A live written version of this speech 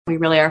We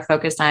really are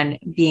focused on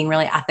being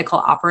really ethical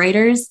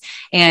operators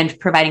and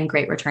providing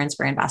great returns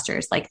for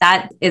investors. Like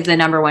that is the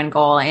number one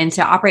goal, and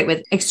to operate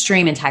with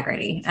extreme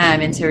integrity,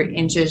 and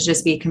to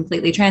just be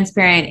completely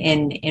transparent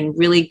and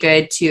really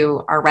good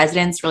to our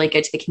residents, really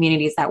good to the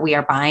communities that we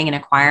are buying and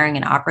acquiring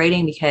and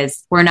operating,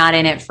 because we're not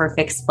in it for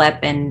fix flip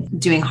and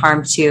doing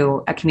harm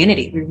to a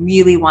community. We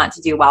really want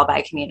to do well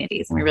by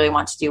communities, and we really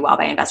want to do well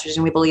by investors.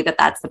 And we believe that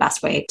that's the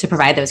best way to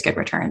provide those good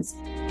returns.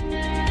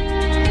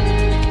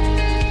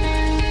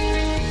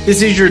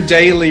 This is your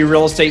daily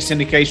real estate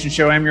syndication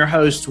show. I'm your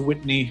host,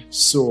 Whitney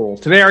Sewell.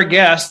 Today, our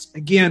guest,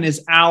 again,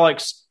 is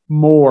Alex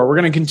Moore. We're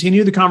going to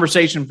continue the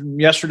conversation from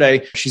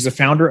yesterday. She's the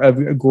founder of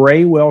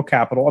Greywhale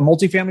Capital, a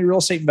multifamily real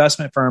estate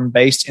investment firm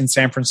based in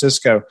San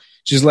Francisco.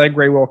 She's led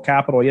Greywhale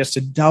Capital, yes,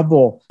 to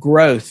double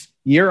growth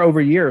year over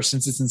year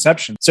since its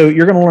inception. So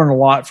you're going to learn a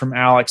lot from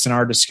Alex in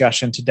our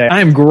discussion today.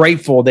 I am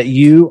grateful that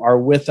you are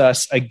with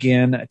us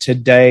again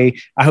today.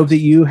 I hope that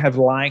you have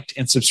liked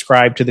and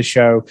subscribed to the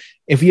show.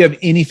 If you have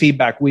any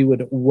feedback, we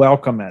would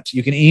welcome it.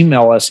 You can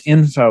email us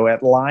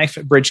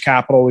info@LifeBridge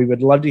Capital. We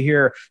would love to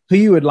hear who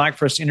you would like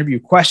for us to interview,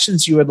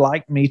 questions you would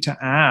like me to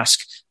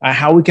ask,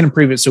 how we can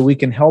improve it so we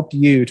can help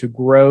you to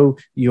grow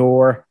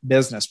your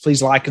business.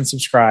 Please like and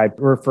subscribe.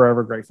 We're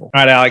forever grateful.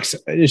 All right, Alex,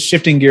 just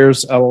shifting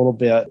gears a little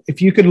bit.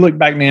 If you could look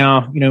back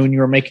now, when you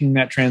were making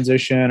that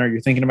transition, or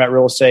you're thinking about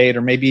real estate,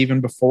 or maybe even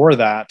before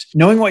that,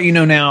 knowing what you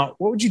know now,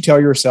 what would you tell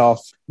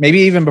yourself?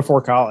 Maybe even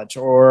before college,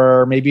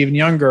 or maybe even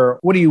younger,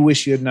 what do you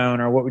wish you had known,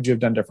 or what would you have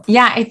done differently?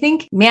 Yeah, I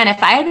think,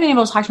 if I had been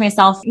able to talk to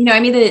myself, I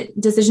made the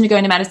decision to go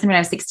into medicine when I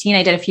was 16.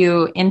 I did a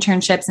few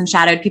internships and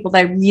shadowed people that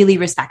I really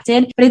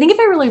respected. But I think if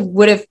I really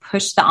would have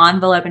pushed the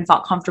envelope and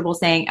felt comfortable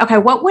saying, okay,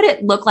 what would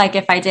it look like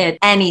if I did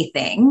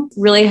anything?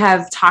 Really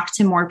have talked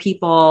to more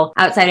people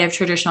outside of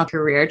traditional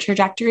career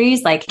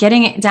trajectories, like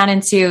getting it down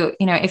into,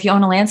 if you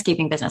own a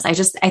landscaping business, I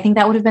think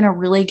that would have been a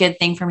really good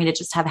thing for me to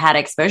just have had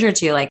exposure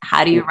to. Like,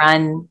 how do you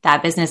run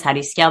that business? How do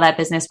you scale that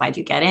business? Why do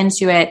you get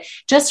into it?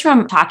 Just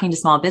from talking to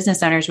small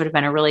business owners would have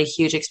been a really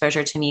huge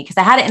exposure to me, because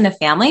I had it in the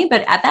family,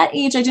 but at that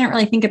age, I didn't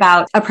really think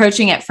about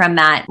approaching it from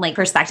that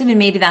perspective. And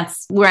maybe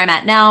that's where I'm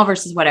at now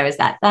versus what I was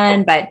at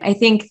then. But I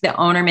think the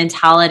owner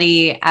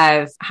mentality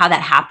of how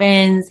that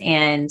happens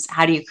and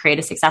how do you create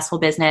a successful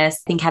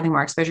business, I think having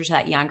more exposure to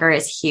that younger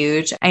is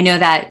huge. I know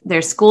that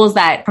there's schools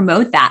that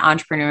promote that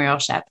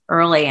entrepreneurship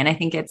early. And I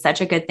think it's such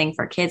a good thing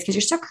for kids, because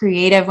you're so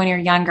creative when you're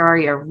younger.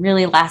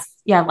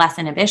 You have less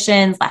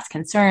inhibitions, less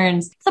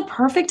concerns. It's the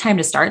perfect time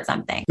to start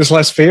something. Just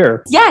less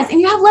fear. Yes. And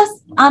you have less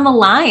on the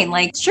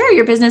line. Sure,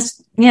 your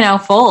business,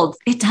 folds.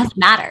 It doesn't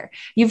matter.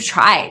 You've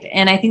tried.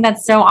 And I think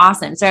that's so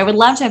awesome. So I would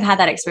love to have had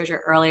that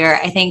exposure earlier.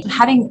 I think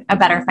having a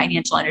better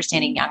financial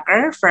understanding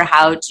younger for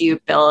how to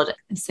build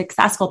a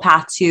successful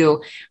path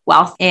to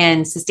wealth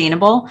and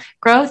sustainable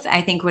growth,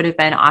 I think would have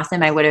been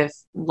awesome. I would have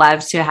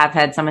loved to have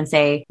had someone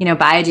say,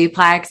 buy a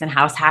duplex and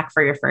house hack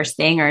for your first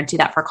thing, or do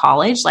that for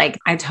college.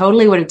 I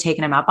totally would have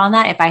taken him up on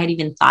that. If I had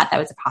even thought that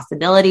was a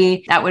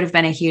possibility, that would have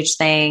been a huge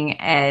thing.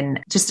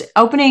 And just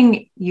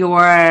opening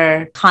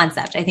your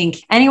concept. I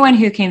think anyone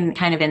who can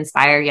kind of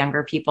inspire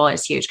younger people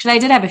is huge, because I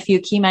did have a few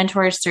key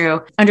mentors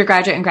through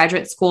undergraduate and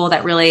graduate school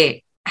that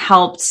really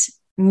helped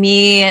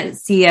me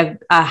see a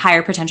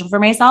higher potential for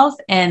myself.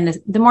 And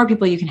the more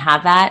people you can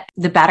have that,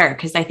 the better.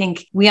 Because I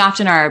think we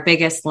often are our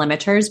biggest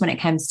limiters when it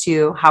comes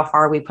to how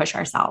far we push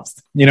ourselves.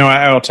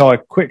 I'll tell a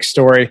quick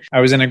story.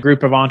 I was in a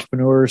group of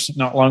entrepreneurs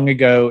not long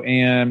ago,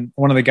 and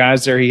one of the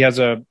guys there, he has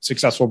a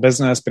successful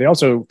business, but he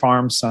also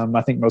farms some,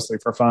 I think mostly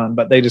for fun,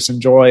 but they just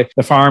enjoy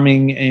the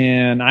farming,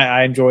 and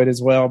I enjoy it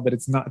as well. But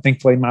it's not,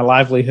 thankfully, my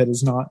livelihood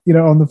is not,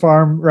 on the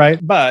farm, right?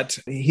 But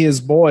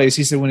his boys,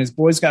 he said when his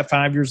boys got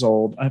 5 years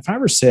old,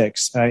 5 or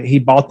 6, he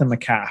bought them a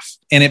calf,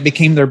 and it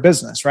became their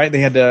business, right? They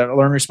had to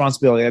learn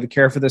responsibility. They had to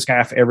care for this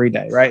calf every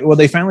day, right? Well,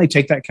 they finally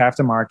take that calf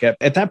to market.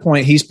 At that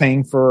point, he's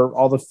paying for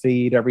all the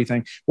feed,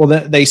 everything.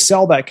 Well, they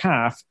sell that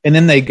calf, and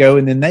then they go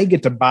and then they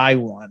get to buy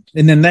one.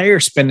 And then they are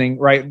spending,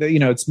 right?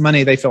 It's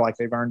money they feel like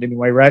they've earned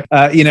anyway, right?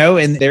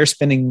 And they're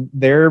spending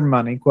their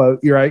money, quote,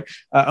 you're right,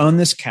 on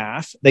this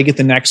calf. They get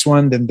the next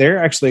one. Then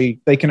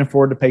they can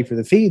afford to pay for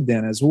the feed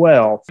then as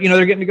well.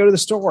 They're getting to go to the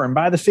store and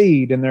buy the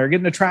feed, and they're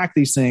getting to track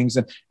these things.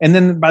 And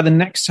then by the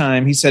next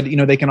time, he said,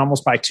 they can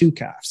almost buy 2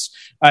 calves.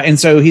 And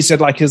so he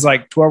said, his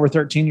 12 or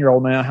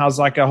 13-year-old now has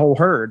a whole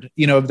herd,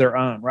 of their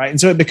own, right?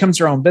 And so it becomes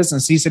their own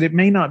business. He said it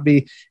may not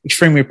be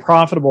extremely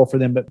profitable for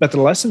them, but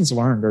the lessons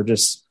learned are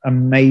just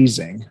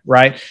amazing,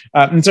 right?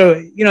 And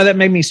so, that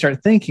made me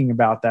start thinking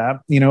about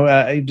that,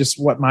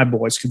 just what my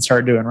boys can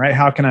start doing, right?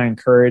 How can I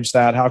encourage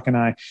that? How can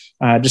I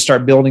just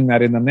start building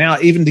that in them now,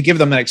 even to give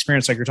them that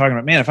experience like you're talking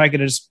about? Man, if I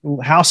could have just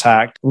house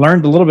hacked,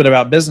 learned a little bit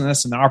about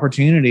business and the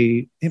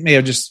opportunity, it may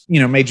have just,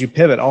 made you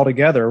pivot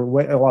altogether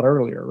a lot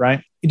earlier,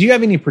 right? Do you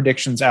have any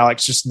predictions,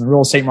 Alex, just in the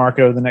real estate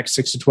market over the next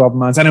 6 to 12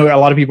 months? I know a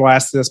lot of people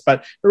ask this,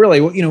 but really,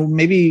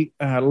 maybe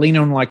lean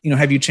on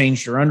have you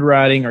changed your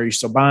underwriting? Are you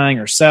still buying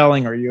or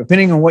selling? Are you,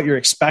 depending on what you're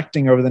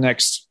expecting over the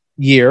next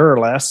year or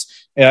less,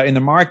 in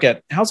the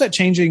market. How's that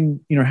changing,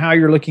 how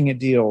you're looking at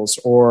deals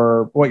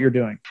or what you're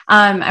doing?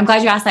 I'm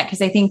glad you asked that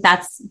because I think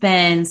that's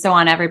been so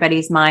on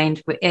everybody's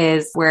mind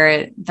is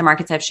where the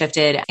markets have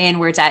shifted and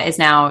where debt is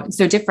now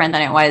so different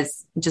than it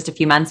was just a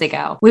few months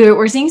ago.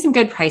 We're seeing some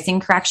good pricing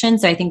correction.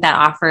 So I think that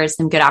offers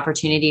some good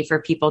opportunity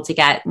for people to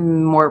get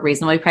more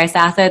reasonably priced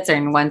assets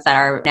and ones that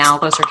are now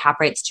closer cap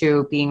rates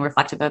to being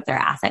reflective of their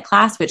asset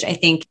class, which I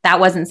think that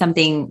wasn't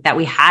something that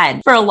we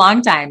had for a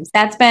long time.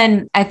 That's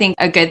been, I think,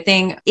 a good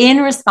thing. In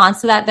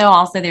response to that, though,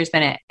 also there's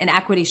been an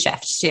equity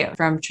shift too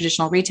from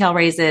traditional retail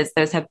raises.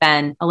 Those have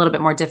been a little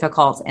bit more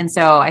difficult. And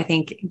so I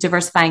think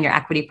diversifying your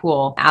equity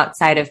pool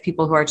outside of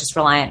people who are just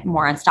reliant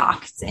more on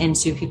stocks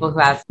into people who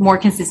have more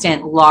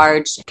consistent,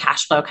 large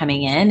cash flow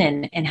coming in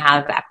and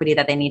have equity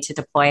that they need to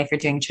deploy if you're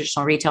doing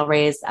traditional retail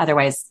raise.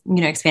 Otherwise,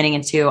 expanding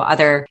into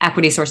other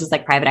equity sources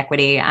like private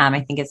equity, I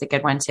think is a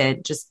good one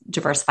to just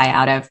diversify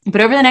out of.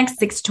 But over the next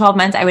 6 to 12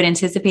 months, I would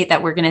anticipate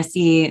that we're going to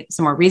see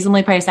some more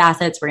reasonably priced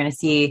assets. We're going to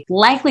see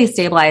likely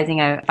stabilizing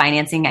of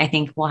financing. I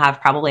think we'll have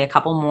probably a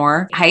couple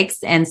more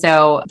hikes. And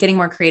so getting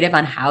more creative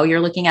on how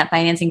you're looking at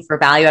financing for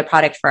value add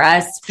product for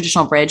us.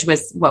 Traditional bridge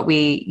was what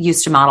we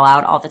used to model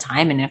out all the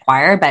time and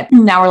acquire, but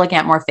now we're looking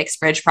at more fixed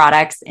bridge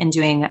products and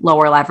doing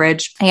lower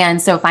leverage.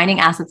 And so finding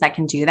assets that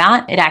can do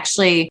that, it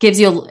actually gives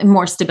you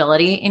more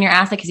stability in your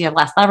asset because you have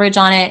less leverage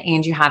on it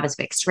and you have a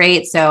fixed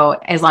rate. So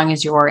as long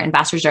as your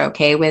investors are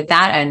okay with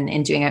that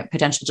and doing a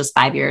potential just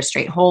 5 year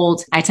straight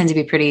hold, I tend to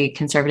be pretty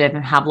conservative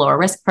and have lower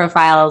risk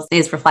profiles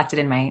is reflected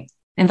in my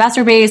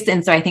investor base.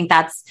 And so I think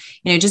that's,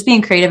 just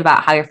being creative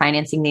about how you're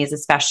financing these,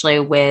 especially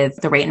with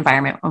the rate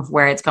environment of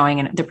where it's going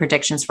and the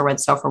predictions for what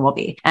SOFR will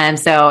be. And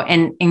so,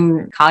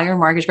 and call your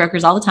mortgage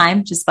brokers all the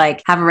time, just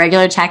like have a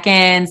regular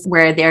check-ins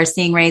where they're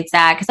seeing rates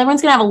at, because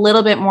everyone's going to have a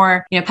little bit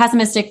more,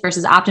 pessimistic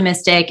versus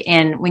optimistic.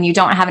 And when you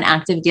don't have an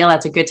active deal,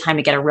 that's a good time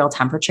to get a real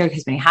temperature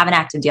because when you have an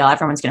active deal,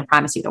 everyone's going to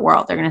promise you the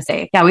world. They're going to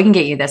say, yeah, we can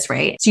get you this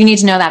rate. So you need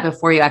to know that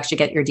before you actually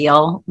get your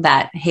deal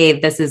that, hey,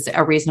 this is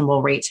a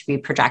reasonable rate to be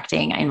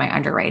projecting in my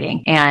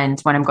underwriting. And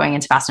when I'm going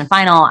into fast and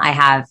final, I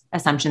have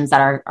assumptions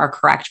that are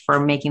correct for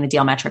making the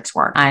deal metrics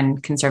work on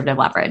conservative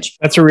leverage.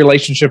 That's a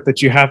relationship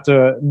that you have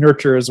to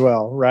nurture as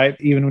well, right?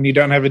 Even when you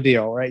don't have a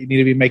deal, right? You need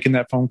to be making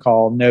that phone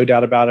call. No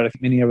doubt about it. I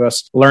think many of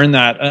us learned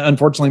that.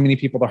 Unfortunately, many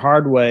people the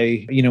hard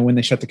way, when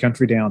they shut the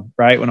country down,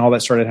 right? When all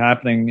that started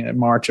happening in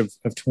March of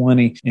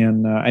 20.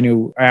 And I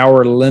knew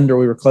our lender,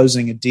 we were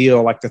closing a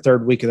deal like the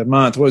third week of the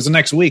month. Well, it was the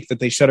next week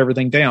that they shut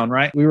everything down,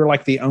 right? We were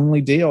like the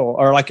only deal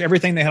or like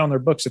everything they had on their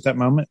books at that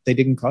moment, they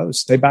didn't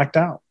close. They backed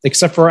out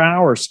except for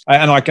ours.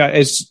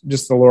 It's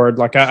just the Lord,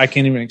 I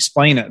can't even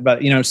explain it,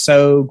 but,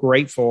 so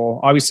grateful.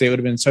 Obviously it would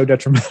have been so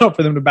detrimental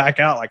for them to back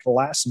out like the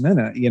last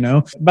minute,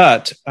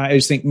 but I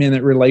just think, man,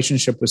 that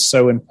relationship was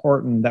so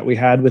important that we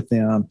had with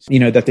them,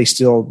 that they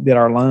still did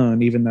our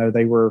loan, even though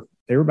they were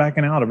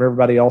backing out of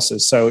everybody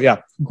else's. So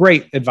yeah,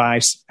 great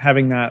advice,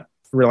 having that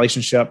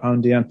relationship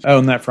honed in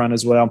on that front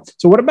as well.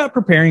 So what about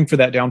preparing for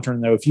that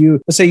downturn though? If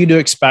let's say you do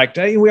expect,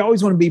 we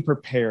always want to be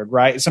prepared,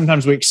 right?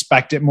 Sometimes we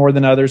expect it more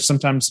than others.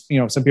 Sometimes,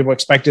 some people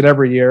expect it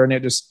every year and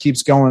it just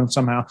keeps going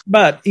somehow.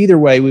 But either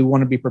way, we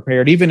want to be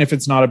prepared, even if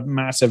it's not a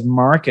massive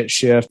market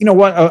shift.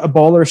 A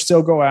bowler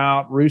still go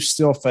out, roofs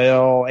still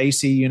fail,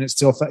 AC units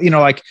still fail,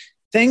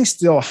 things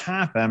still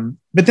happen,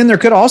 but then there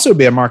could also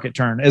be a market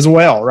turn as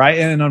well, right?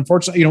 And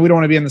unfortunately, we don't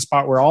want to be in the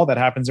spot where all that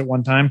happens at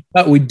one time,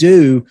 but we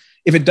do.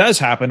 If it does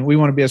happen, we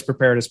want to be as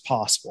prepared as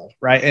possible,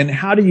 right? And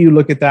how do you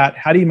look at that?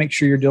 How do you make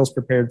sure your deal's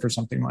prepared for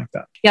something like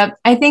that? Yep.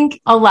 I think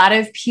a lot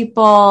of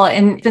people,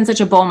 and it's been such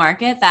a bull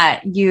market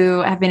that you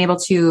have been able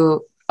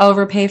to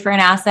overpay for an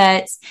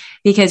asset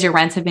because your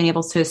rents have been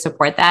able to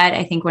support that.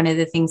 I think one of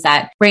the things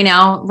that right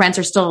now rents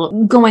are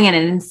still going at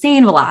an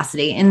insane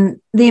velocity and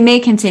they may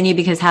continue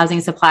because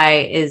housing supply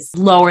is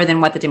lower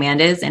than what the demand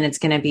is. And it's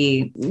going to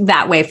be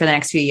that way for the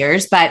next few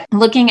years. But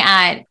looking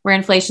at where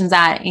inflation's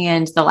at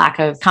and the lack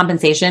of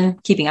compensation,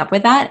 keeping up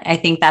with that, I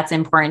think that's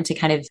important to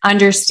kind of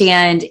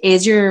understand,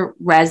 is your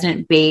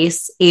resident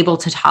base able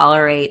to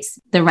tolerate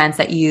the rents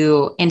that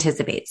you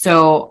anticipate?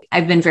 So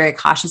I've been very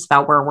cautious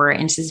about where we're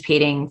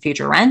anticipating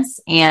future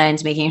rents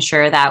and making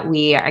sure that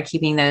we are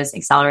keeping those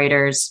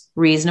accelerators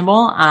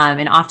reasonable.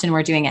 And often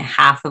we're doing it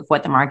half of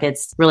what the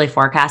market's really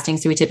forecasting.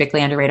 So we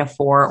typically underwrite a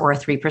 4 or a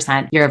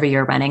 3% year over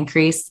year rent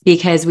increase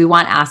because we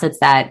want assets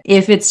that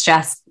if it's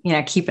just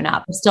keeping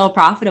up, still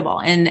profitable.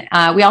 And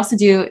we also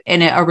do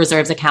in a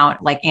reserves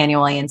account like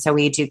annually. And so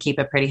we do keep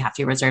a pretty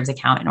hefty reserves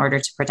account in order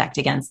to protect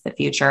against the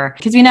future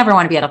because we never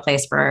want to be at a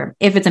place where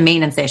if it's a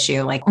maintenance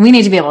issue, like we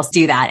need to be able to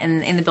do that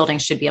and the building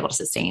should be able to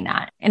sustain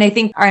that. And I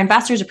think our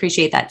investors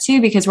appreciate that too,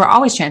 because we're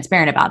always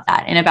transparent about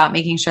that and about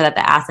making sure that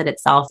the asset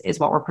itself is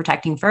what we're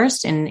protecting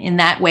first. And in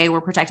that way, we're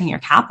protecting your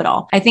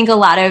capital. I think a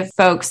lot of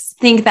folks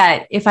think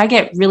that if I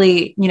get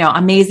really,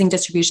 amazing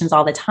distributions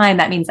all the time,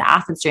 that means the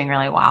asset's doing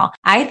really well.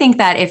 I think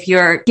that if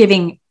you're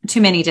giving too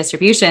many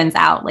distributions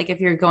out, like if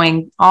you're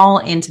going all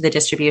into the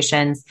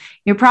distributions,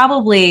 you're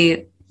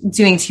probably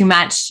doing too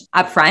much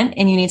upfront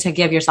and you need to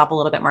give yourself a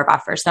little bit more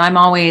buffer. So I'm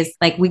always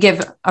like, we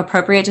give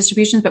appropriate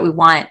distributions, but we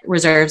want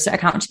reserves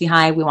account to be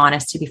high. We want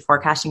us to be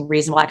forecasting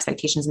reasonable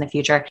expectations in the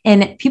future.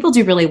 And people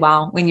do really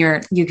well when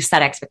you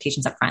set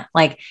expectations up front,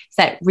 like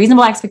set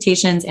reasonable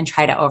expectations and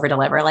try to over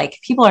deliver. Like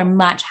people are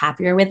much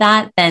happier with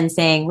that than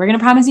saying, we're going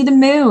to promise you the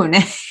moon.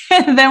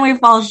 Then we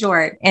fall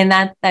short. And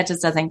that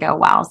just doesn't go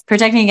well.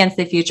 Protecting against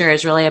the future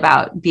is really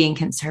about being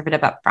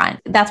conservative up front.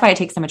 That's why it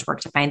takes so much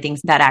work to find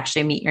things that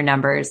actually meet your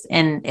numbers.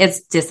 And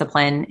it's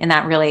discipline. And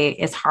that really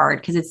is hard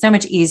because it's so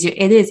much easier.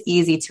 It is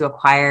easy to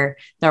acquire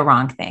the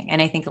wrong thing.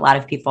 And I think a lot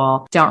of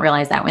people don't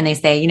realize that when they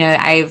say,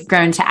 I've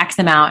grown to X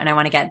amount and I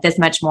want to get this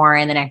much more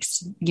in the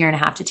next year and a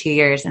half to 2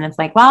 years. And it's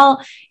like,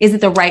 well, is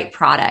it the right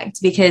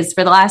product? Because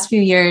for the last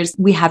few years,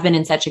 we have been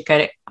in such a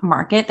good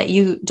market that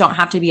you don't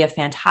have to be you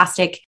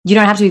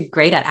don't have to be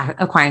great at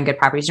acquiring good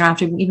properties. You don't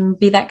have to even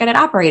be that good at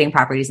operating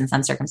properties in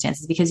some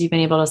circumstances because you've been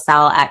able to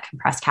sell at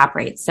compressed cap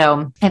rates.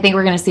 So I think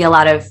we're going to see a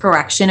lot of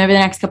correction over the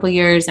next couple of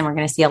years, and we're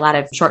going to see a lot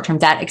of short-term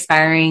debt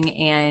expiring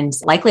and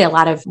likely a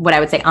lot of what I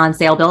would say on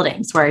sale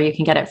buildings where you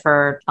can get it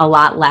for a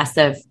lot less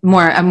of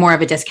more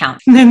of a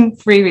discount than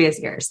previous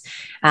years.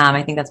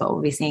 I think that's what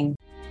we'll be seeing.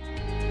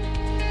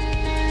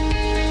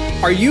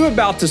 Are you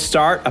about to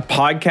start a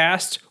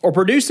podcast or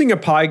producing a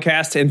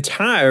podcast and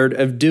tired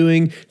of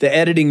doing the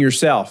editing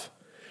yourself?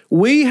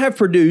 We have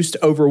produced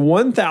over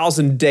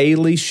 1,000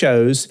 daily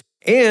shows,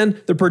 and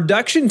the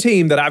production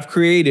team that I've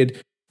created,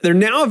 they're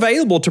now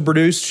available to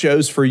produce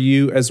shows for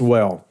you as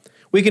well.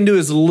 We can do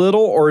as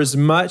little or as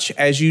much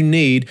as you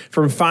need,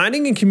 from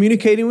finding and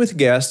communicating with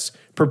guests,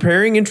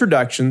 preparing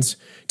introductions,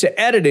 to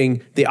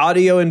editing the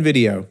audio and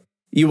video.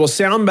 You will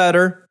sound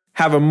better,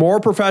 have a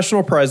more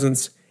professional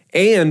presence,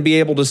 and be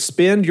able to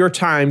spend your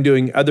time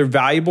doing other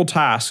valuable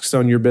tasks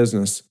on your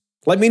business.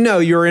 Let me know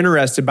you're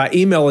interested by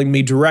emailing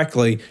me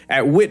directly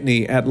at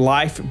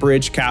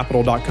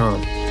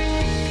whitney@lifebridgecapital.com.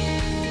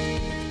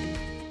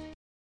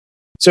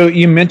 So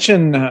you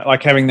mentioned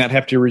like having that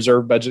hefty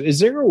reserve budget. Is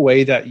there a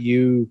way that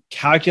you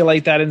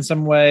calculate that in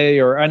some way?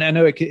 Or I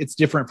know it's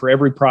different for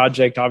every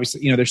project.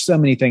 Obviously, there's so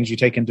many things you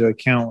take into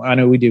account. I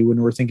know we do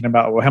when we're thinking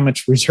about, well, how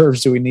much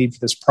reserves do we need for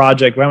this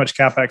project? How much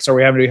CapEx are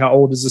we having to do? How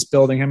old is this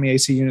building? How many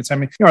AC units? How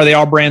many, are they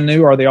all brand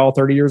new? Are they all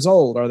 30 years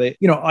old? Are they,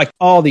 like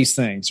all these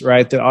things,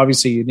 right? That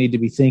obviously you need to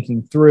be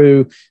thinking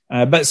through.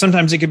 But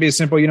sometimes it could be as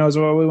simple, as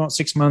well, we want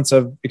 6 months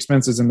of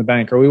expenses in the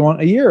bank, or we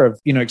want a year of,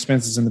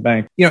 expenses in the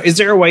bank. Is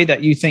there a way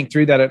that you think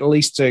through that at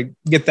least to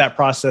get that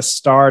process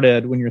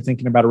started when you're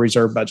thinking about a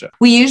reserve budget?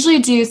 We usually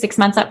do 6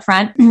 months up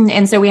front.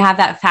 And so we have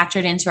that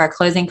factored into our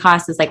closing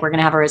costs. Is like, we're going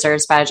to have a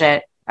reserves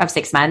budget of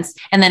 6 months.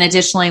 And then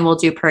additionally, we'll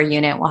do per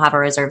unit. We'll have a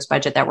reserves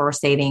budget that we're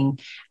saving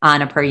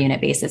on a per unit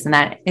basis. And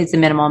that is a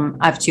minimum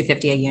of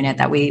 $250 a unit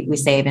that we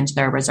save into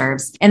their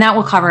reserves. And that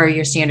will cover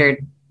your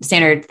standard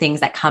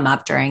things that come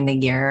up during the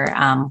year,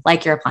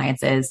 like your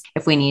appliances,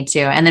 if we need to.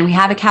 And then we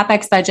have a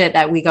CapEx budget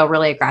that we go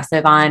really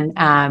aggressive on.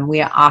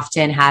 We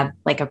often have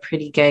like a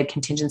pretty good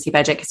contingency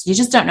budget because you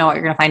just don't know what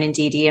you're going to find in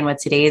DD. And with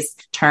today's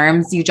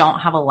terms, you don't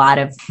have a lot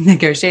of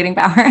negotiating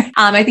power.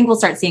 I think we'll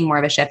start seeing more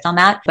of a shift on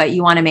that, but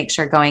you want to make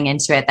sure going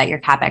into it that your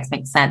CapEx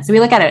makes sense. So we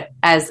look at it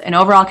as an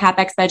overall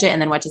CapEx budget. And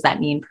then what does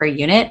that mean per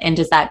unit? And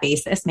does that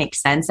basis make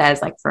sense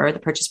as like for the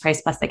purchase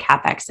price plus the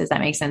CapEx? Does that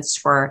make sense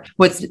for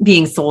what's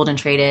being sold and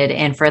traded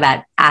and for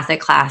that asset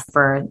class,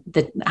 for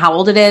how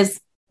old it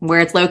is, where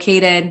it's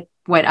located,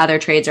 what other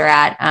trades are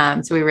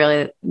at. So we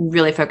really,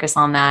 really focus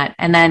on that.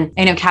 And then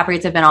I know cap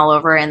rates have been all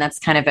over, and that's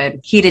kind of a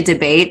heated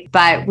debate,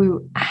 but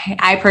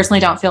I personally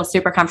don't feel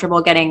super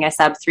comfortable getting a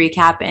sub 3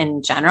 cap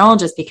in general,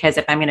 just because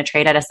if I'm going to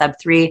trade at a sub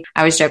 3,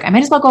 I always joke, I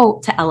might as well go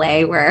to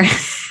LA where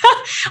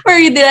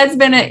that's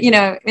been,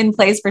 in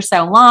place for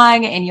so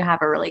long, and you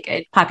have a really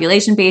good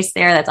population base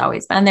there. That's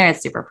always been there.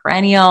 It's super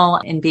perennial.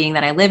 And being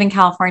that I live in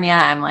California,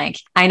 I'm like,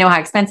 I know how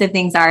expensive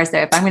things are. So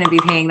if I'm going to be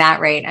paying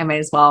that rate, I might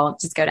as well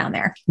just go down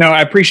there. No,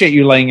 I appreciate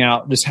you laying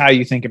out just how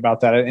you think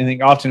about that. I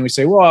think often we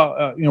say,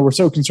 well, we're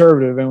so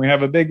conservative and we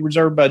have a big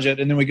reserve budget,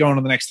 and then we go on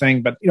to the next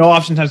thing. But,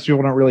 oftentimes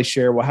people don't really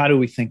share, well, how do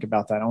we think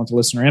about that? I want the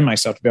listener and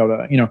myself to be able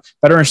to,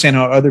 better understand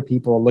how other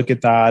people look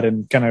at that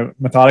and kind of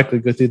methodically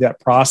go through that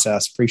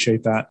process.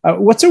 Appreciate that.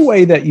 What's a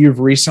way that you've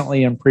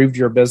recently improved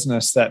your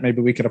business that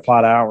maybe we could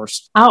apply to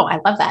ours? Oh, I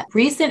love that.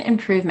 Recent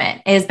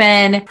improvement has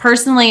been,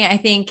 personally, I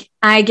think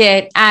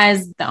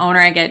as the owner,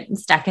 I get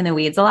stuck in the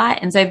weeds a lot.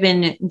 And so I've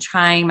been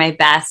trying my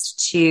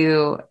best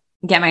to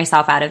get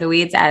myself out of the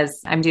weeds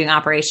as I'm doing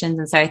operations.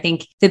 And so I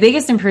think the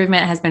biggest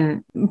improvement has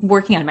been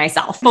working on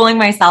myself, pulling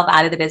myself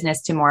out of the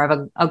business to more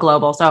of a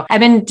global. So I've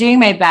been doing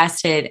my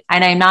best and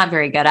I'm not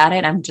very good at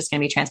it. I'm just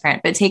going to be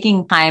transparent, but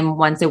taking time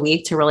once a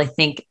week to really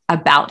think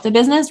about the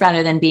business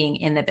rather than being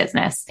in the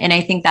business. And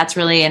I think that's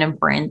really an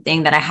important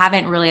thing that I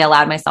haven't really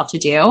allowed myself to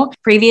do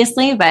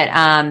previously, but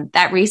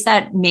that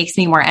reset makes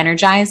me more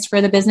energized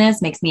for the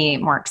business, makes me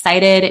more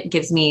excited. It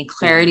gives me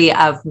clarity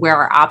of where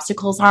our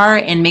obstacles are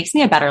and makes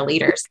me a better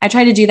leader. I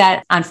try to do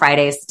that on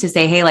Fridays to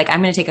say, hey, like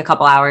I'm going to take a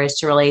couple hours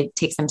to really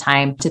take some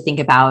time to think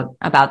about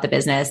the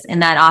business.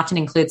 And that often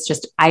includes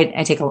just,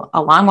 I take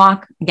a long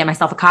walk, get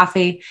myself a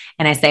coffee,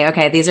 and I say,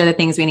 okay, these are the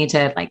things we need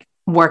to like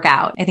work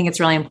out. I think it's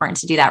really important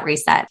to do that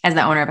reset as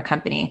the owner of a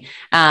company.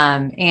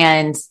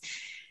 And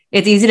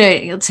it's easy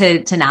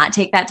to not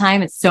take that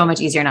time. It's so much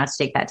easier not to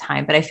take that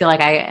time, but I feel like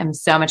I am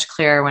so much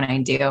clearer when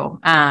I do,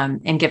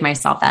 and give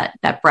myself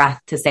that breath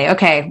to say,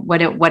 okay, what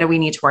do we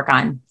need to work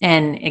on?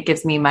 And it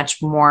gives me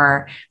much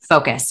more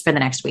focus for the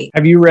next week.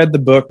 Have you read the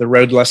book, The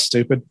Road Less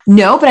Stupid?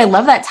 No, but I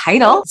love that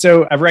title.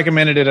 So I've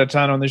recommended it a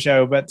ton on the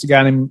show, but it's a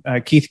guy named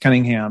Keith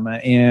Cunningham,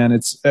 and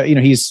it's,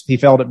 he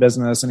failed at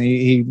business, and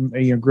he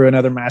grew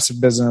another massive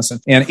business.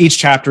 And each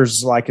chapter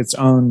is like its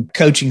own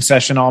coaching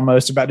session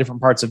almost about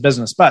different parts of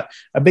business. But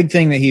a big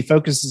thing that he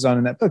focuses on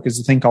in that book is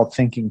a thing called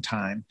thinking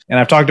time. And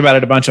I've talked about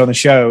it a bunch on the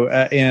show,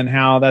 and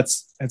how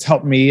it's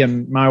helped me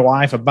and my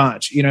wife a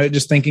bunch,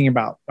 just thinking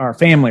about our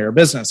family or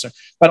business.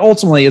 But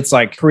ultimately, it's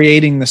like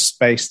creating the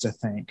space to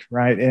think,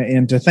 right?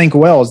 And to think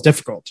well is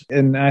difficult.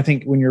 And I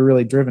think when you're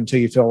really driven to,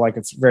 you feel like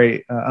it's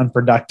very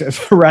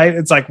unproductive, right?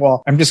 It's like,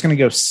 well, I'm just going to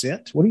go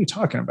sit. What are you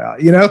talking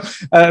about?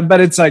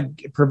 But it's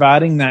like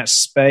providing that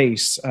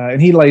space.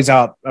 And he lays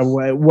out a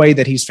way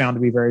that he's found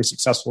to be very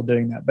successful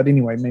doing that. But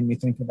anyway, it made me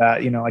think of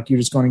that, like you're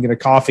just going to get a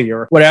coffee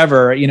or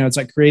whatever, it's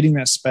like creating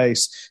that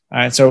space.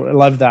 So I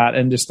love that.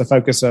 And just the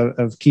focus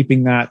of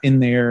keeping that in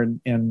there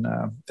and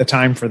the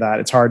time for that.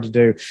 It's hard to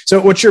do. So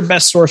what's your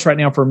best source right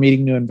now for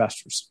meeting new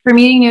investors? For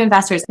meeting new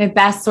investors, my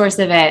best source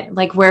of it,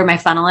 like where my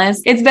funnel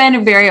is, it's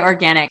been very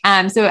organic.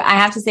 So I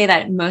have to say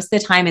that most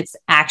of the time it's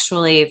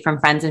actually from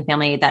friends and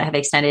family that have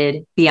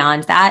extended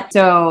beyond that.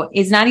 So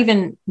it's not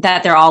even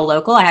that they're all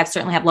local. I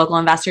certainly have local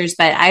investors,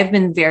 but I've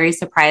been very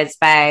surprised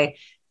by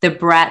the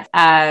breadth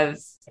of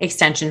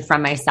extension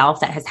from myself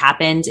that has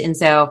happened. And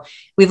so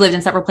we've lived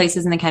in several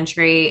places in the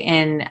country.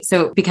 And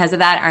so because of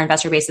that, our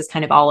investor base is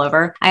kind of all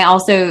over. I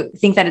also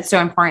think that it's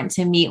so important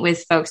to meet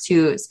with folks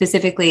who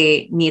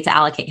specifically need to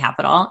allocate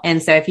capital.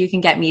 And so if you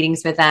can get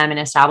meetings with them and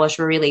establish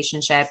a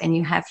relationship, and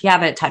if you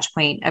have a touch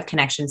point of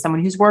connection,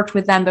 someone who's worked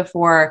with them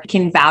before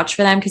can vouch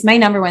for them. Because my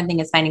number one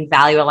thing is finding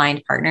value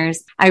aligned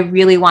partners. I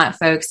really want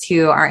folks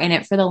who are in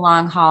it for the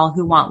long haul,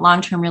 who want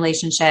long-term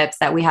relationships,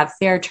 that we have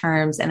fair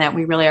terms, and that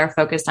we really are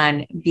focused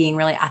on being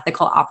really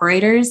ethical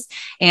operators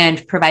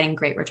and providing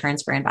great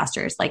returns for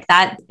investors. Like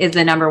that is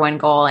the number one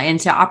goal, and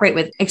to operate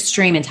with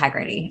extreme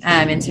integrity,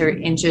 and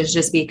to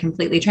just be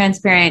completely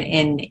transparent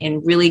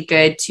and really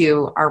good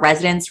to our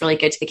residents, really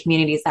good to the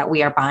communities that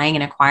we are buying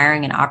and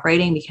acquiring and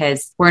operating,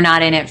 because we're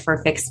not in it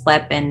for fix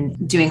flip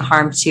and doing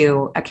harm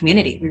to a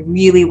community. We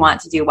really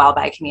want to do well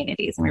by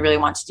communities, and we really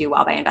want to do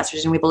well by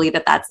investors. And we believe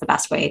that that's the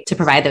best way to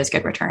provide those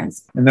good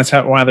returns. And that's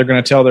why they're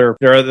going to tell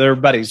their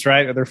buddies,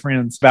 right? Or their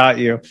friends about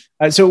you.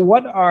 So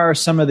what are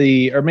some of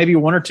or maybe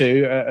one or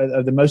two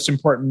of the most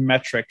important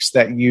metrics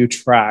that you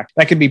track?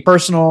 That could be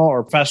personal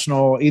or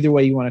professional, either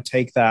way you want to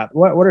take that.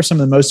 What are some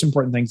of the most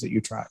important things that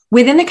you track?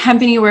 Within the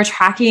company, we're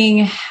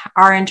tracking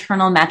our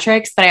internal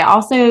metrics, but I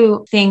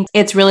also think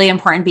it's really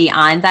important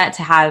beyond that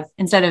to have,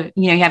 instead of,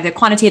 you have the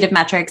quantitative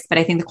metrics, but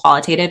I think the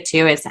qualitative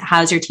too is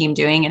how's your team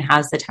doing and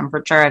how's the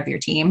temperature of your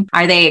team?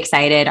 Are they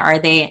excited? Are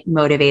they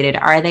motivated?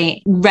 Are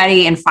they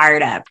ready and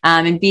fired up?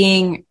 And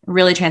being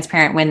really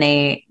transparent when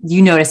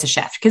you notice a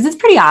shift, because it's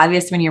pretty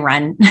obvious when you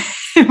run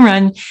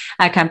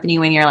a company,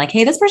 when you're like,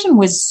 hey, this person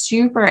was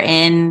super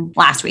in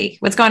last week.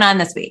 What's going on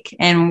this week?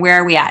 And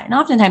where are we at? And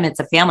oftentimes it's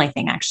a family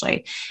thing,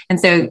 actually. And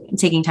so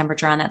taking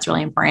temperature on that's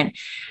really important.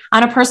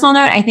 On a personal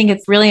note, I think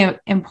it's really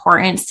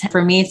important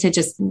for me to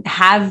just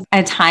have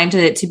a time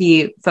to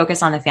be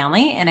focused on the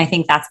family. And I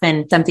think that's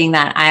been something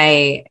that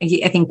I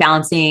think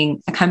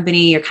balancing a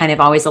company, you're kind of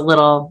always a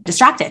little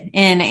distracted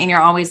and you're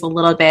always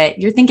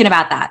you're thinking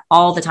about that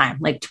all the time,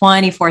 like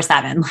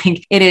 24/7,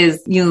 like it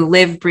is, you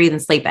live, breathe,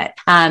 and sleep it.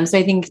 So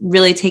I think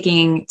really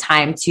taking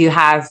time to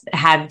have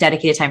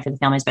dedicated time for the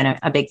family has been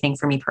a big thing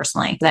for me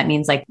personally. That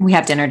means like we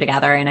have dinner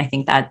together. And I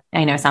think that,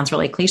 I know it sounds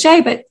really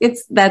cliche, but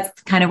that's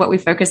kind of what we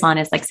focus on,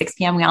 is like 6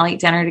 p.m. we all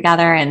eat dinner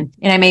together, and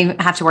I may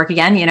have to work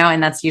again,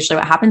 and that's usually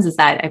what happens, is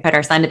that I put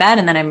our son to bed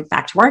and then I'm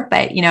back to work.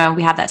 But,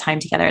 we have that time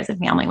together as a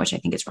family, which I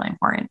think is really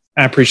important.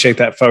 I appreciate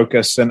that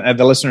focus. And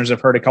the listeners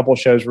have heard a couple of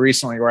shows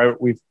recently where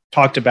we've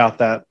talked about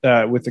that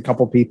with a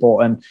couple of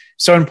people, and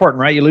so important,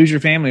 right? You lose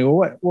your family.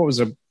 Well, what was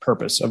the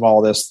purpose of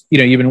all this?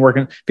 You've been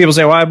working. People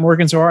say, well, I'm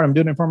working so hard, I'm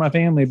doing it for my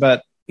family,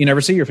 but you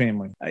never see your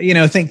family.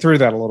 Think through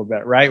that a little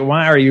bit, right?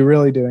 Why are you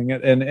really doing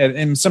it?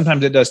 And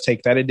sometimes it does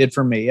take that. It did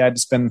for me. I'd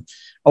spend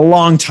a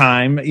long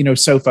time,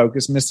 so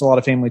focused, missed a lot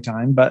of family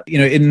time, but,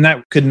 and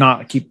that could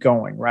not keep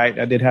going, right?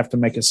 I did have to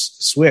make a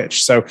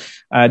switch. So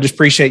just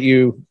appreciate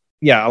you,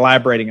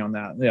 elaborating on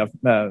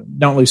that.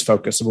 Don't lose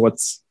focus of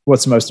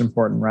what's most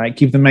important, right?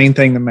 Keep the main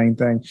thing the main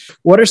thing.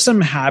 What are some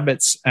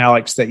habits,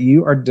 Alex, that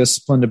you are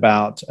disciplined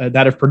about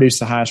that have produced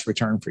the highest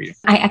return for you?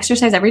 I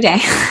exercise every day.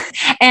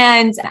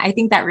 And I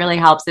think that really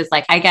helps. Is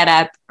like I get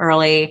up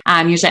early,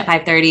 usually at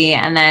 5:30,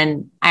 and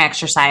then I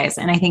exercise.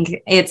 And I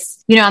think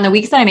it's, on the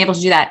weeks that I'm able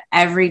to do that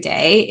every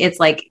day, it's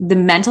like the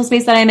mental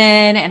space that I'm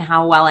in and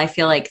how well I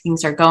feel like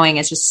things are going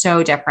is just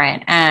so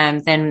different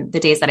than the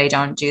days that I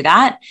don't do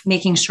that.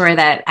 Making sure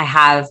that I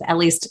have at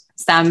least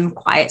some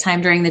quiet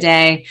time during the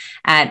day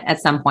at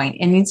some point.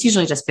 And it's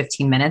usually just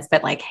 15 minutes,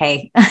 but like,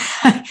 hey,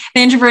 the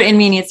introvert in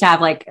me needs to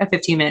have like a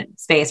 15-minute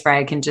space where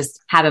I can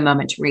just have a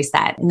moment to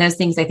reset. And those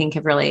things I think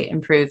have really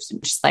improved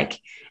just like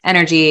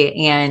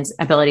energy and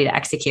ability to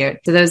execute.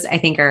 So those I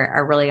think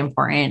are really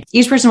important.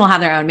 Each person will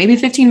have their own, maybe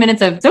 15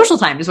 minutes of social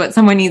time is what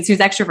someone needs who's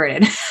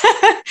extroverted.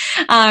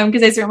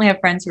 Because I certainly have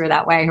friends who are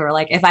that way, who are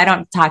like, if I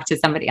don't talk to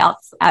somebody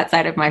else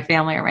outside of my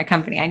family or my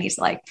company, I need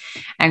to like,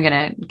 I'm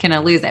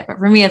gonna lose it. But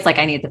for me, it's like,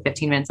 I need the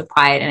 15 minutes of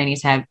quiet and I need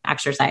to have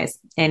exercise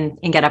and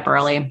get up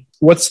early.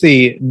 What's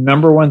the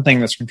number one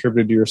thing that's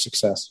contributed to your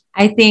success?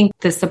 I think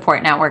the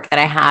support network that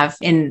I have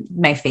in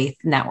my faith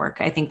network,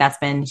 I think that's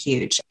been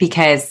huge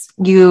because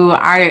you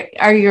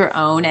are your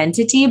own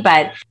entity,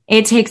 but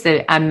it takes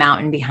a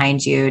mountain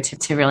behind you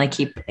to really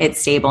keep it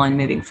stable and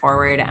moving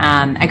forward.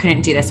 I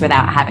couldn't do this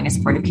without having a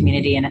supportive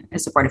community and a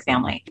supportive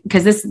family,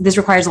 because this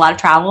requires a lot of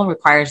travel,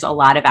 requires a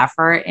lot of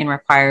effort, and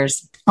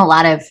requires a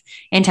lot of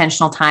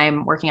intentional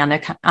time working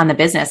on the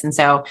business. And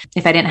so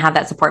if I didn't have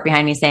that support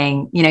behind me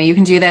saying, you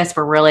can do this,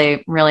 we're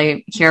really,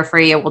 really here for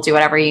you, we'll do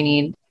whatever you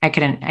need, I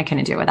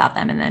couldn't do it without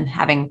them. And then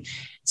having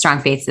strong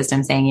faith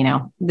system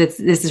saying, this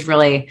is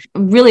really,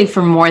 really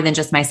for more than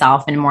just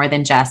myself and more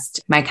than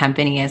just my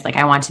company, is like,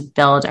 I want to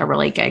build a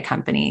really good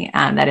company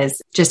that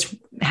is just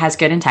has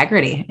good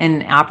integrity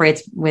and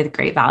operates with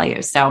great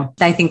values. So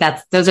I think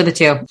those are the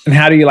two. And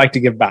how do you like to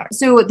give back?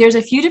 So there's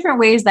a few different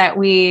ways that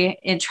we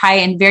try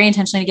and very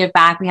intentionally give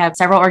back. We have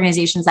several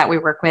organizations that we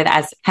work with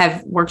as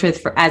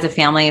a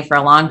family for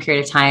a long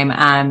period of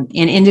time,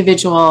 in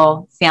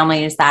individual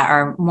families that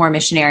are more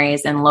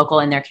missionaries and local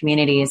in their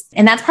communities.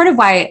 And that's part of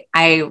why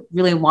I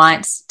really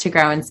want to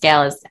grow and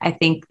scale, is I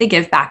think the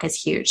give back is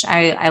huge.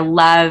 I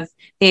love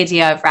the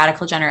idea of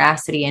radical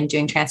generosity and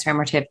doing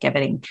transformative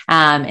giving.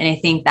 And I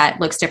think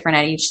that looks different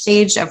at each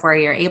stage of where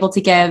you're able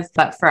to give.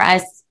 But for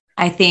us,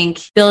 I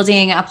think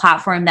building a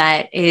platform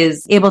that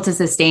is able to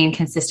sustain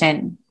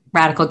consistent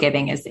radical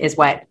giving is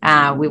what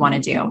we want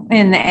to do.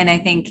 And I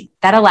think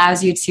that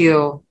allows you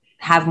to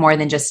have more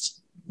than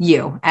just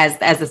you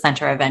as the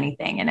center of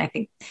anything. And I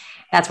think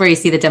that's where you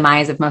see the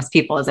demise of most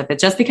people, is if it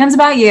just becomes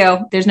about you,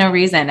 there's no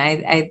reason.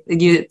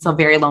 It's a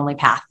very lonely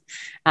path.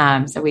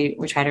 So we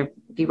try to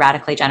be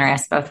radically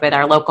generous, both with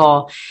our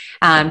local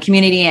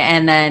community,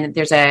 and then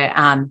there's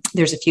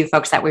a few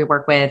folks that we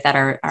work with that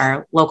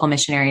are local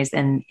missionaries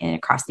in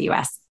across the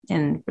U.S.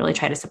 and really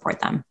try to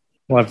support them.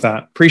 Love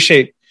that.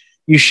 Appreciate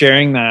you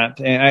sharing that.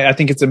 And I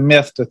think it's a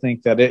myth to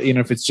think that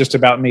if it's just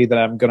about me, that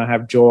I'm going to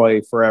have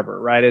joy forever,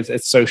 right?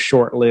 It's so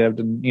short-lived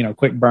and,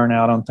 quick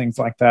burnout on things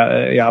like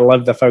that. I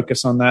love the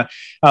focus on that.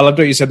 I loved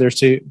what you said. There's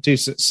two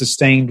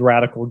sustained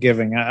radical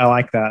giving. I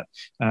like that.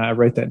 I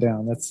wrote that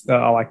down.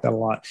 I like that a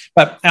lot.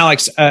 But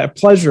Alex, a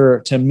pleasure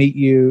to meet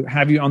you,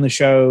 have you on the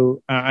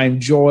show. I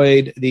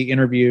enjoyed the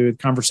interview,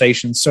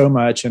 conversation so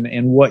much,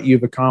 and what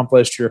you've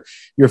accomplished,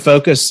 your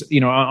focus,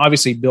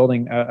 obviously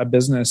building a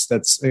business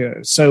that's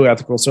so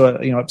ethical, so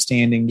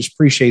upstanding. Just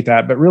appreciate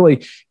that. But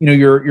really,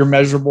 your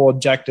measurable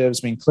objectives,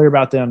 being clear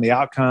about them, the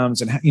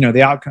outcomes, and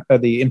the outcome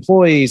of the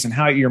employees, and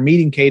how your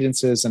meeting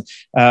cadences, and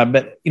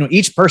but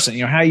each person,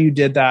 how you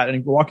did that,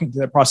 and walking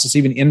through that process,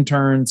 even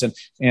interns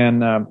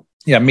and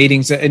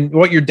meetings, and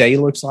what your day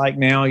looks like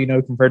now,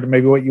 compared to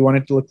maybe what you want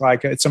it to look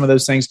like at some of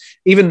those things,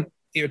 even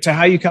to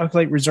how you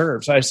calculate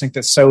reserves. I just think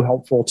that's so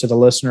helpful to the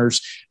listeners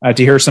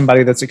to hear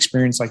somebody that's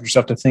experienced like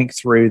yourself to think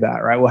through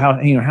that, right? Well,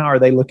 how are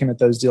they looking at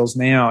those deals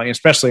now,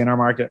 especially in our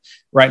market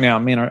right now? I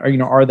mean,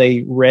 are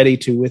they ready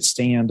to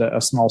withstand a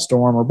small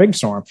storm or big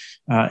storm?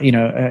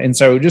 And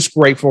so just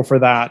grateful for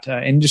that,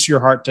 and just your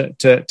heart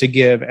to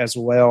give as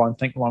well, and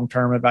think long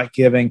term about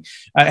giving.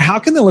 How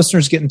can the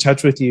listeners get in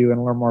touch with you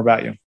and learn more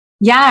about you?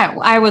 Yeah,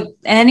 I would.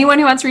 Anyone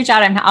who wants to reach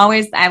out,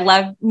 I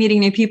love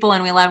meeting new people,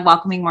 and we love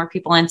welcoming more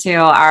people into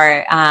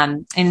our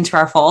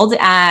fold. So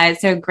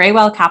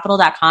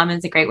greywhalecapital.com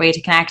is a great way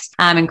to connect.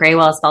 And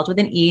Greywhale is spelled with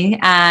an E.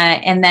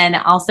 And then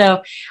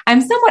also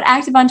I'm somewhat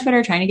active on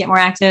Twitter, trying to get more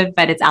active,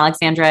 but it's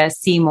Alexandra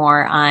C.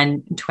 Moore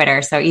on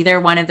Twitter. So either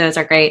one of those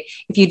are great.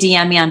 If you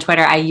DM me on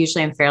Twitter, I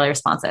usually am fairly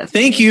responsive.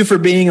 Thank you for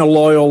being a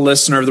loyal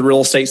listener of the Real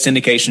Estate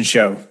Syndication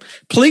Show.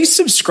 Please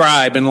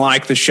subscribe and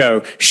like the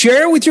show.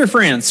 Share it with your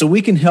friends so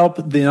we can help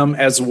them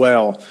as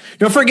well.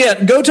 Don't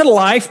forget, go to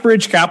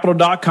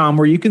lifebridgecapital.com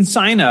where you can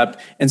sign up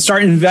and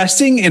start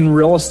investing in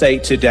real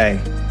estate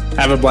today.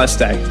 Have a blessed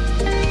day.